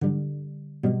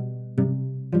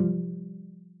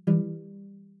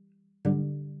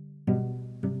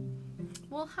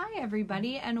Well, hi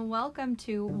everybody, and welcome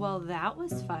to Well, That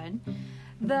Was Fun,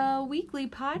 the weekly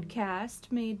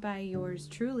podcast made by yours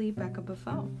truly, Becca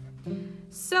Buffo.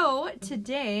 So,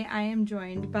 today I am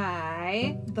joined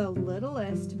by the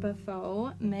littlest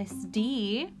Buffo, Miss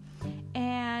D,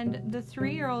 and the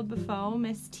 3-year-old Buffo,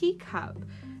 Miss Teacup.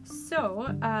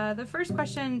 So, the first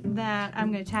question that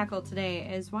I'm going to tackle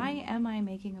today is, why am I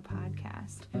making a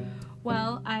podcast?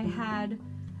 Well, I had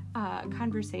a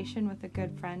conversation with a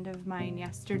good friend of mine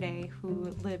yesterday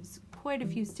who lives quite a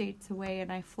few states away,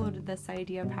 and I floated this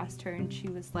idea past her, and she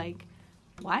was like,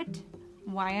 what?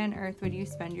 Why on earth would you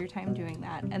spend your time doing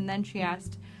that? And then she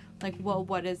asked, well,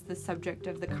 what is the subject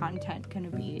of the content going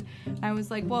to be? And I was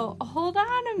like, well, hold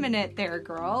on a minute there,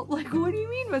 girl. What do you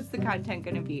mean, what's the content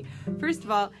going to be? First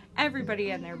of all,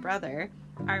 everybody and their brother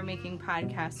are making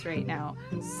podcasts right now.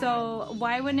 So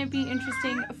why wouldn't it be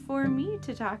interesting for me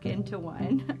to talk into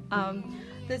one?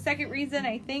 The second reason,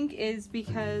 I think, is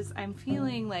because I'm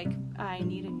feeling like I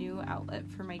need a new outlet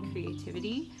for my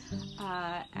creativity,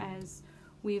 as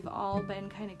we've all been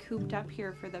kind of cooped up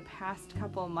here for the past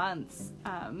couple months.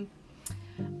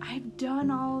 I've done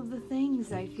all of the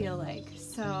things, I feel like.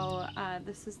 So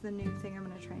this is the new thing I'm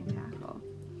going to try and tackle.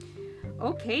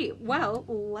 Okay, well,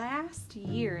 last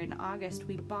year in August,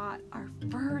 we bought our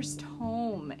first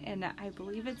home, and I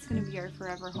believe it's going to be our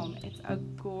forever home. It's a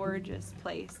gorgeous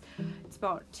place. It's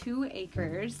about 2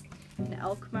 acres in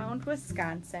Elk Mound,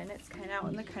 Wisconsin. It's kind of out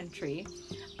in the country,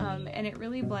 and it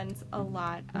really blends a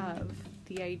lot of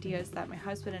the ideas that my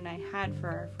husband and I had for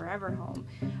our forever home.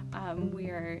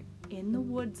 We're in the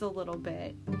woods a little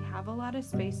bit. We have a lot of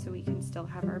space so we can still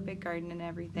have our big garden and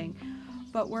everything,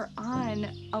 but we're on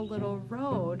a little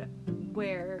road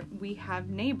where we have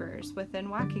neighbors within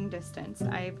walking distance.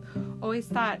 I've always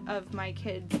thought of my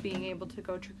kids being able to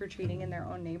go trick-or-treating in their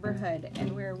own neighborhood,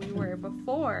 and where we were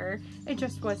before, it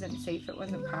just wasn't safe. It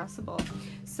wasn't possible.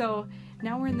 So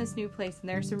now we're in this new place, and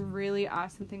there are some really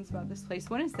awesome things about this place.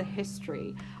 One is the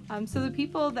history. So the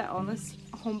people that own this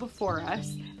home before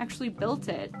us actually built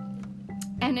it,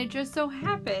 and it just so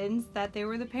happens that they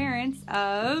were the parents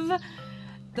of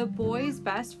the boys'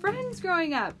 best friends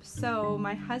growing up. So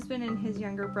my husband and his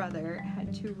younger brother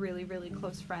had 2 really, really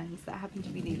close friends that happened to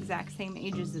be the exact same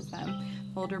ages as them.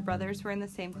 The older brothers were in the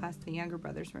same class, the younger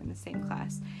brothers were in the same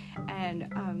class.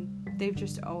 And they've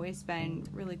just always been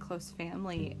really close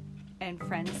family and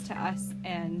friends to us.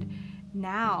 And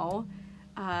now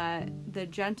the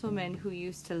gentlemen who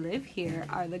used to live here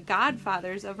are the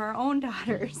godfathers of our own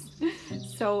daughters.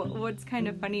 So what's kind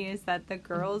of funny is that the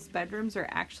girls' bedrooms are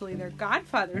actually their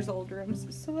godfather's old rooms.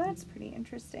 So that's pretty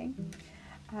interesting.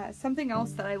 Something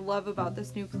else that I love about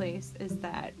this new place is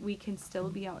that we can still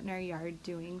be out in our yard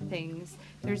doing things.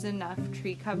 There's enough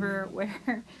tree cover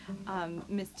where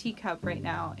Miss Teacup right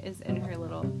now is in her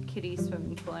little kitty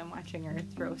swimming pool. I'm watching her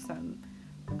throw some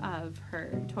of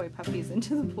her toy puppies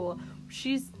into the pool.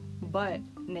 She's butt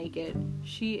naked.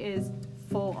 She is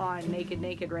full on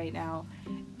naked right now,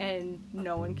 and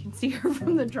no one can see her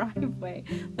from the driveway.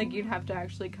 You'd have to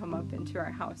actually come up into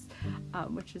our house,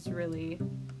 which is really,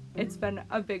 it's been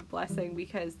a big blessing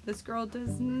because this girl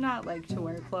does not like to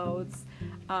wear clothes.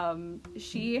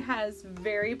 She has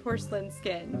very porcelain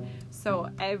skin, so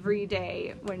every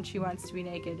day when she wants to be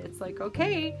naked, it's like,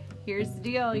 okay, here's the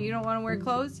deal. You don't want to wear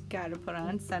clothes? You gotta put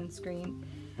on sunscreen.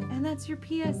 And that's your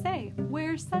PSA.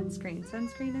 Wear sunscreen.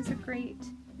 Sunscreen is a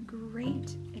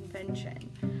great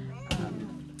invention.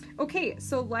 Okay,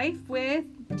 so life with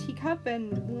Teacup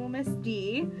and little Miss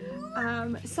D.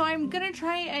 So I'm going to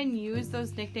try and use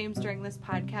those nicknames during this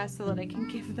podcast so that I can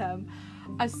give them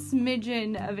a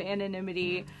smidgen of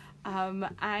anonymity.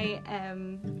 I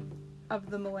am of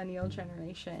the millennial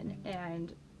generation,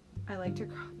 and I like to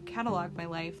catalog my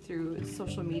life through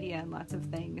social media and lots of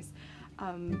things.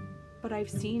 But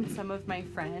I've seen some of my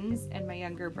friends and my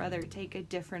younger brother take a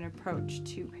different approach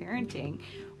to parenting,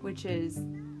 which is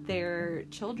their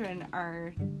children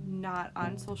are not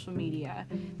on social media.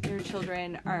 Their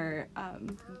children are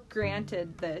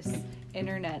granted this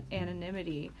internet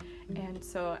anonymity. And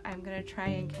so I'm going to try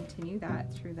and continue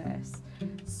that through this.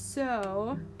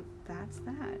 So that's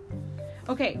that.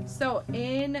 Okay, so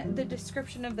in the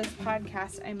description of this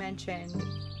podcast, I mentioned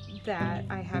that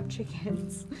I have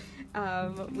chickens.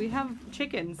 We have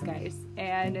chickens, guys,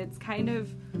 and it's kind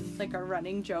of like a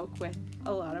running joke with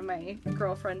a lot of my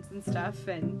girlfriends and stuff,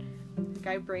 and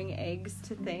I bring eggs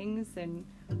to things, and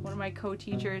one of my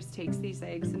co-teachers takes these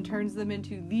eggs and turns them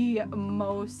into the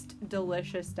most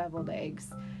delicious deviled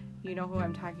eggs. You know who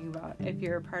I'm talking about if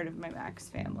you're a part of my Max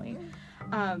family.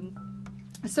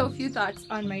 So a few thoughts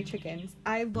on my chickens.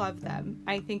 I love them.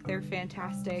 I think they're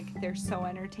fantastic. They're so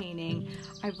entertaining.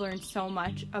 I've learned so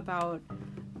much about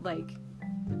like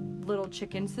little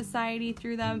chicken society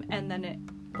through them, and then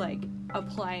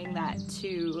applying that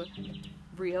to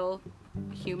real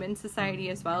human society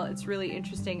as well. It's really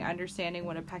interesting understanding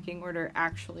what a pecking order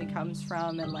actually comes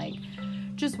from, and like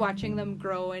just watching them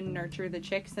grow and nurture the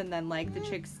chicks, and then like the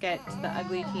chicks get to the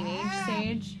ugly teenage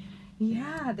stage.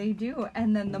 Yeah, they do.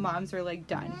 And then the moms are like,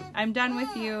 done. I'm done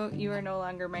with you. You are no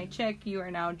longer my chick. You are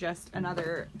now just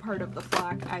another part of the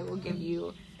flock. I will give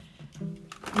you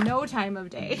no time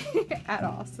of day at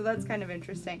all. So that's kind of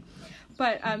interesting.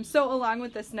 But so along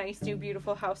with this nice new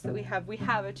beautiful house that we have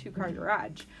a 2-car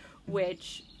garage,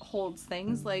 which holds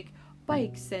things like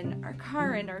bikes and our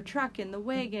car and our truck and the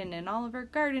wagon and all of our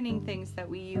gardening things that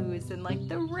we use, and like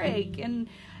the rake and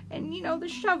you know, the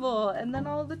shovel, and then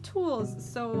all the tools.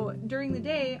 So during the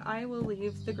day, I will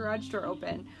leave the garage door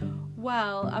open.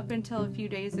 Well, up until a few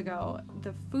days ago,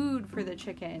 the food for the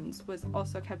chickens was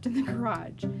also kept in the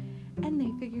garage, and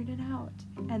they figured it out.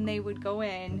 And they would go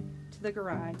in to the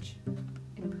garage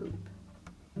and poop.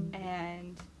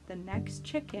 And the next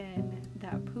chicken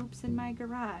that poops in my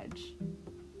garage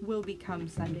will become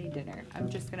Sunday dinner. I'm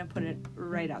just gonna put it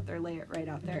right out there, lay it right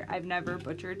out there. I've never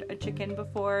butchered a chicken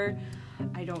before.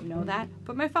 I don't know that,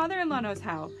 but my father-in-law knows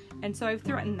how, and so I've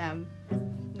threatened them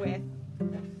with,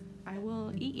 I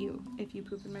will eat you if you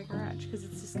poop in my garage, because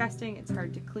it's disgusting, it's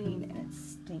hard to clean, and it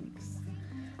stinks.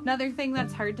 Another thing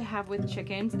that's hard to have with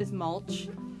chickens is mulch.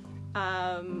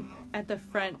 At the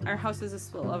front, our house is a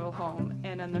split level home,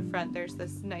 and on the front there's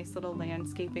this nice little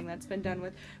landscaping that's been done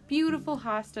with beautiful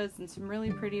hostas and some really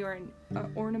pretty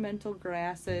ornamental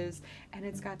grasses, and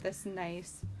it's got this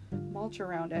nice mulch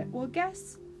around it. Well,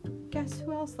 guess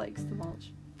who else likes the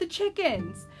mulch? The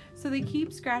chickens! So they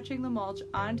keep scratching the mulch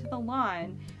onto the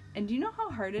lawn, and do you know how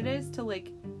hard it is to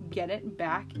like get it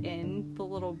back in the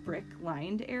little brick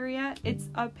lined area? It's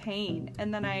a pain.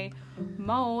 And then I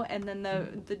mow, and then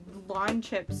the lawn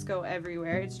chips go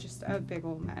everywhere. It's just a big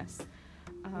old mess.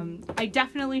 I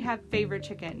definitely have favorite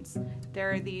chickens.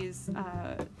 There are this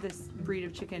breed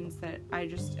of chickens that I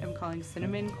just am calling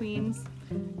cinnamon queens.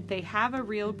 They have a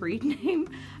real breed name.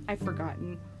 I've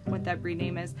forgotten what that breed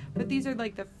name is, but these are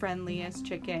like the friendliest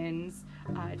chickens.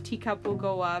 Teacup will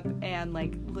go up and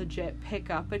like legit pick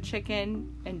up a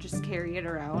chicken and just carry it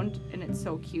around, and it's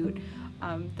so cute.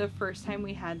 The first time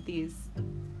we had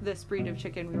this breed of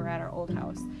chicken, we were at our old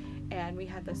house, and we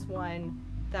had this one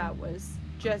that was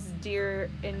just dear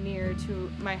and near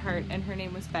to my heart, and her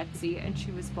name was Betsy, and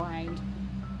she was blind,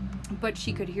 but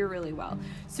she could hear really well.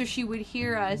 So she would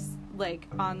hear us like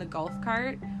on the golf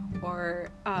cart or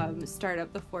start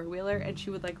up the 4-wheeler, and she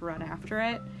would like run after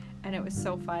it, and it was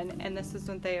so fun. And this is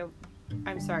when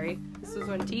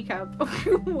Teacup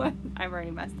I've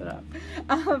already messed it up.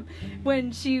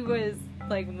 When she was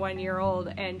like 1 year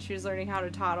old and she was learning how to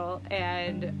toddle,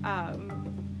 and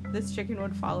this chicken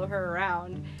would follow her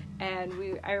around.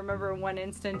 And I remember one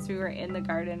instance we were in the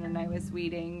garden and I was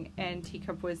weeding, and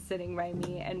Teacup was sitting by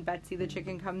me, and Betsy the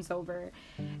chicken comes over,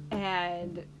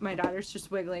 and my daughter's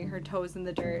just wiggling her toes in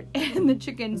the dirt, and the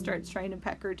chicken starts trying to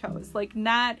peck her toes, like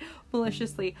not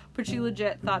maliciously, but she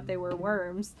legit thought they were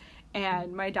worms,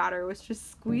 and my daughter was just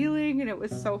squealing, and it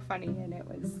was so funny, and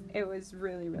it was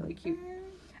really, really cute.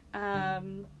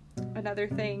 Another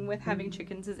thing with having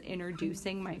chickens is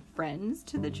introducing my friends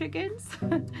to the chickens.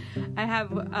 I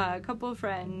have a couple of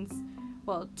friends,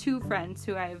 well, 2 friends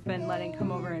who I've been letting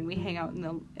come over, and we hang out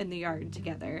in the yard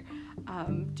together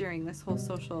during this whole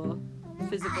social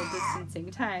physical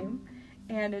distancing time,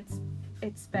 and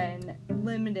it's been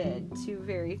limited to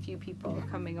very few people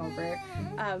coming over,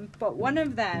 but one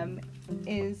of them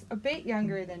is a bit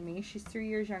younger than me. She's 3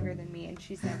 years younger than me, and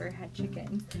she's never had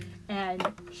chickens, and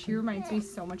she reminds me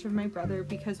so much of my brother,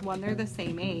 because 1, they're the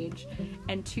same age,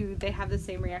 and 2, they have the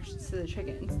same reactions to the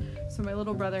chickens. So my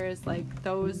little brother is like,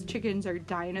 those chickens are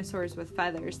dinosaurs with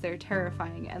feathers, they're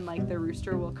terrifying, and like the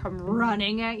rooster will come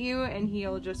running at you, and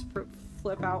he'll just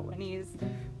flip out when he's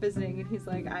visiting, and he's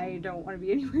like, I don't want to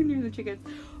be anywhere near the chickens.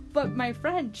 But my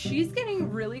friend, she's getting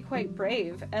really quite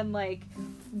brave, and like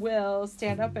will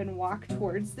stand up and walk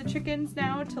towards the chickens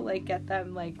now to like get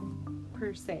them like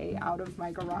per se out of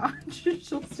my garage.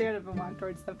 She'll stand up and walk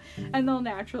towards them, and they'll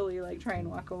naturally like try and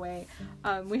walk away.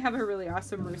 We have a really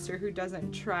awesome rooster who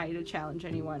doesn't try to challenge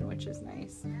anyone, which is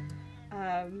nice.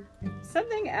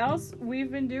 Something else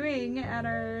we've been doing at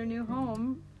our new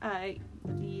home,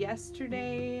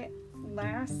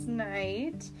 last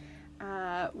night,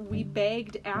 we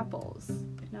bagged apples.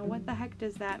 Now, what the heck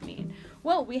does that mean?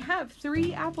 Well, we have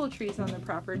 3 apple trees on the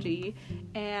property,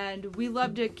 and we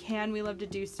love to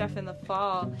do stuff in the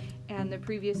fall, and the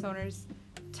previous owners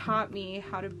taught me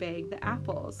how to bag the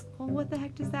apples. Well, what the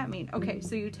heck does that mean? Okay,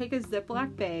 so you take a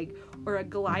Ziploc bag or a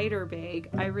glider bag.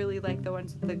 I really like the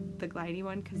ones with the glidey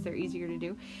one because they're easier to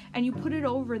do. And you put it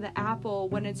over the apple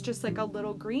when it's just like a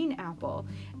little green apple,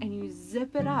 and you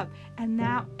zip it up,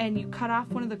 and you cut off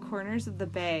one of the corners of the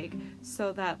bag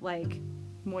so that like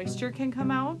moisture can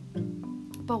come out.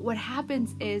 But what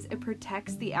happens is it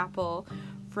protects the apple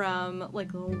from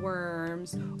like little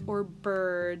worms or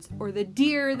birds or the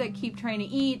deer that keep trying to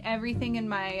eat everything in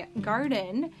my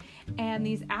garden. And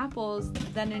these apples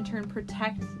then in turn the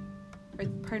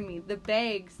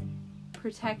bags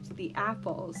protect the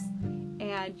apples,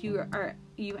 and you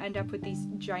end up with these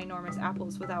ginormous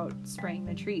apples without spraying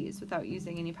the trees, without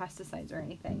using any pesticides or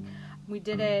anything. We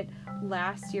did it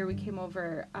last year. We came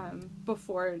over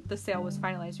before the sale was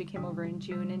finalized. We came over in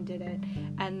June and did it,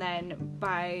 and then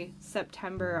by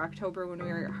September, October, when we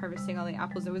were harvesting all the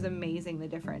apples, it was amazing the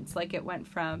difference. Like it went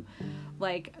from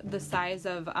like the size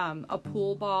of a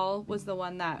pool ball was the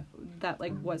one that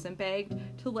like wasn't bagged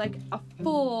to like a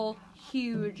full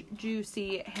huge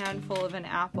juicy handful of an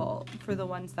apple for the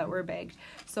ones that were bagged.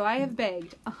 So I have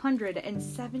bagged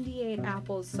 178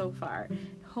 apples so far.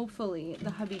 Hopefully the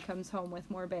hubby comes home with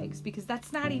more bags, because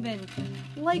that's not even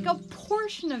like a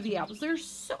portion of the apples. There's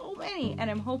so many, and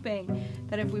I'm hoping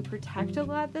that if we protect a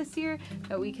lot this year,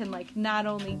 that we can like not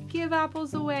only give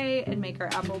apples away and make our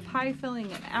apple pie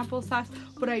filling and applesauce,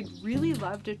 but I'd really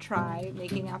love to try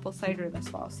making apple cider this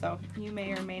fall. So you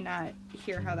may or may not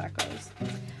hear how that goes.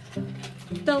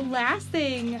 The last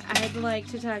thing I'd like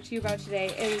to talk to you about today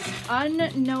is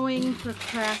unknowing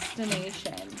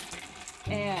procrastination.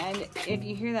 And if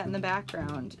you hear that in the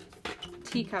background,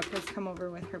 Teacup has come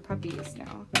over with her puppies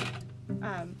now.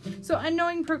 So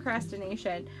unknowing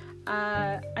procrastination,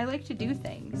 I like to do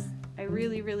things. I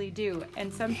really, really do.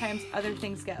 And sometimes other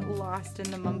things get lost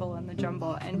in the mumble and the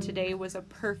jumble. And today was a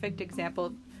perfect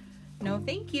example. No,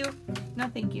 thank you. No,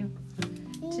 thank you.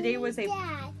 Today was a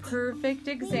perfect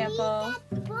example.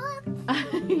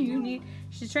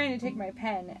 She's trying to take my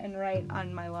pen and write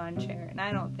on my lawn chair, and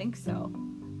I don't think so.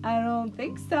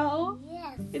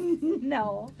 Yes.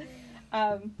 No.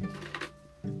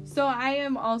 So I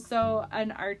am also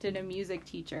an art and a music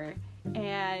teacher,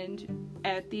 and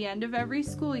at the end of every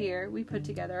school year, we put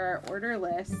together our order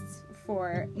lists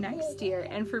for next year,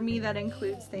 and for me that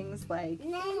includes things like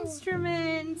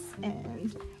instruments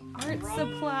and art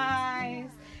supplies,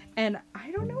 and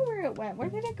I don't know where it went. Where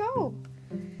did it go?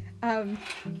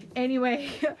 Anyway,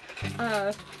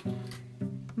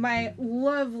 my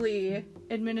lovely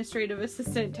administrative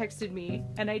assistant texted me,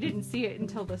 and I didn't see it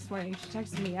until this morning. She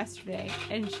texted me yesterday,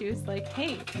 and she was like,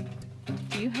 "Hey,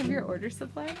 do you have your order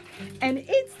supply?" And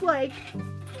it's like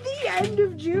the end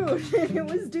of June, and it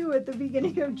was due at the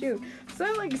beginning of June. So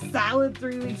I'm like solid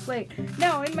 3 weeks late.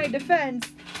 Now, in my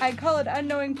defense, I call it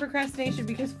unknowing procrastination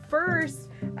because first,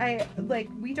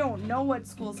 we don't know what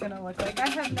school's going to look like. I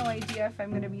have no idea if I'm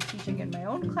going to be teaching in my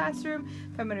own classroom,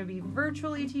 if I'm going to be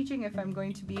virtually teaching, if I'm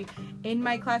going to be in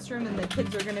my classroom and the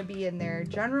kids are going to be in their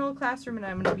general classroom and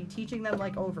I'm going to be teaching them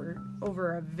like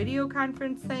over a video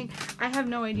conference thing. I have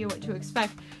no idea what to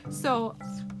expect. So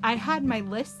I had my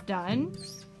list done,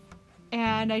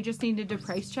 and I just needed to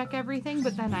price check everything,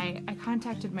 but then I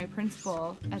contacted my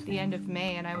principal at the end of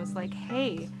May, and I was like,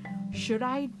 hey, should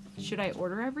I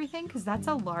order everything? Because that's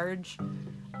a large,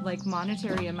 like,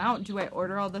 monetary amount. Do I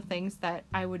order all the things that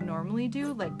I would normally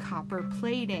do, like copper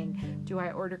plating? Do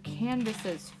I order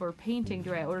canvases for painting?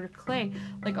 Do I order clay?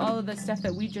 Like, all of the stuff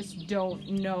that we just don't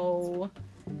know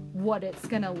what it's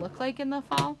gonna look like in the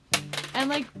fall. And,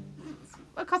 like,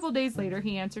 a couple days later,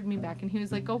 he answered me back, and he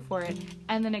was like, go for it.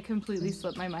 And then it completely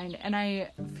slipped my mind, and I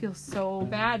feel so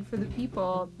bad for the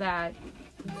people that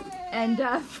end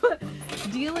up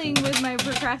dealing with my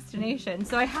procrastination.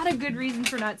 So I had a good reason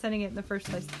for not sending it in the first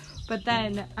place, but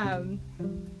then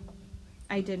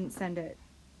I didn't send it,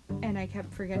 and I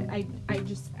kept forgetting. I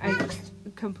just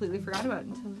completely forgot about it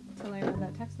until I read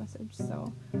that text message.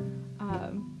 So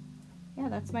yeah,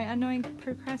 that's my unknowing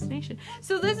procrastination.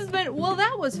 So this has been, well,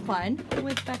 that was fun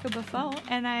with Becca Buffo,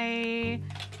 and I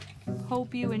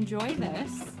hope you enjoy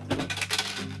this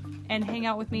and hang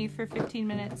out with me for 15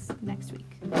 minutes next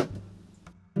week.